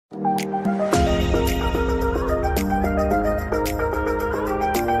That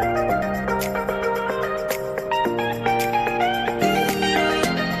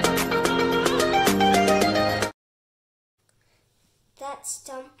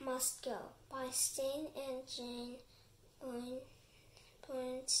Stump Must Go by Stain and Jane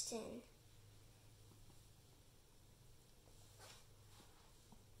Berenstain.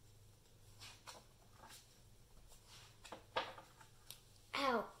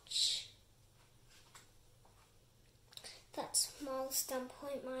 Ouch! That small stump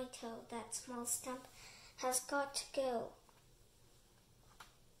hurt my toe. That small stump has got to go.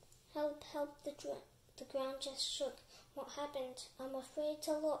 Help, help, the ground just shook. What happened? I'm afraid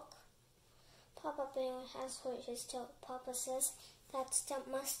to look. Papa Bear has hurt his toe. Papa says that stump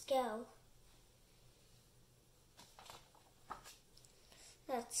must go.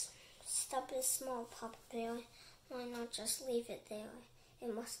 That stump is small, Papa Bear. Why not just leave it there?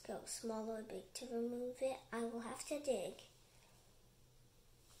 It must go, small or big. To remove it, I will have to dig.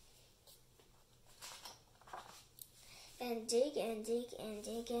 And dig and dig and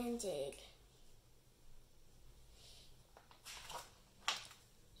dig and dig.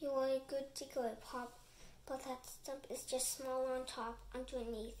 You are a good digger, Pop, but that stump is just small on top.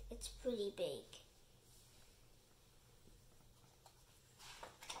 Underneath, it's pretty big.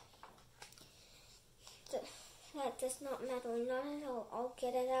 That does not matter, not at all. I'll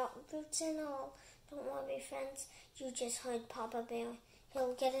get it out, roots and all. Don't worry, friends. You just heard Papa Bear.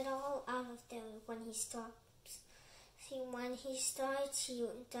 He'll get it all out of there when he stops. See, when he starts, he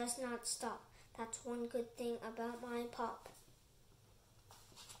does not stop. That's one good thing about my Pop.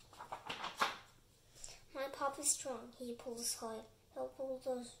 My Pop is strong. He pulls hard. He'll pull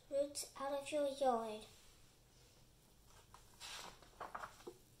those roots out of your yard.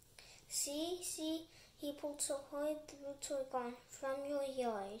 See? He pulled so hard the roots are gone from your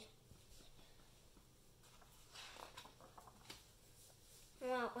yard.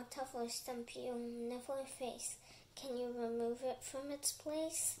 Wow, a tougher stump you'll never face. Can you remove it from its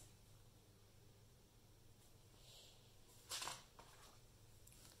place?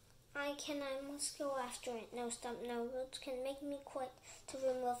 I must go after it. No stump, no roots can make me quit. To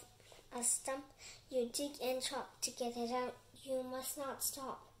remove a stump, you dig and chop. To get it out, you must not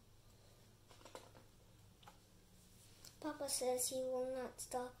stop. Papa says he will not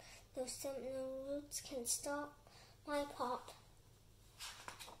stop. No stump, no roots can stop my Pop.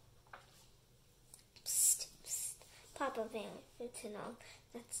 Psst, psst. Papa Bear, good to know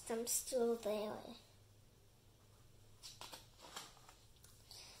that stump's still there.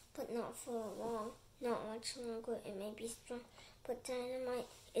 But not for long, not much longer. It may be strong, but dynamite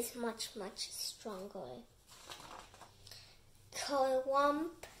is much, much stronger.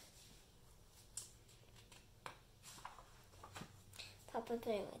 Kerwump. Papa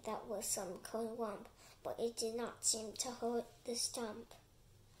Bear, that was some kerwump, but it did not seem to hurt the stump.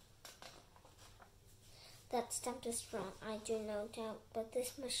 That stump is strong, I do no doubt, but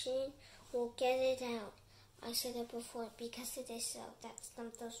this machine will get it out. I said it before because it is so. That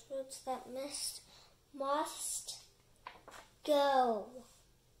stump, those roots that must go.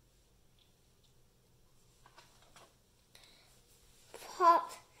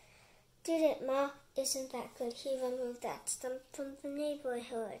 Pop did it, Ma. Isn't that good? He removed that stump from the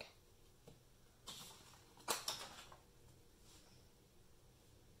neighborhood.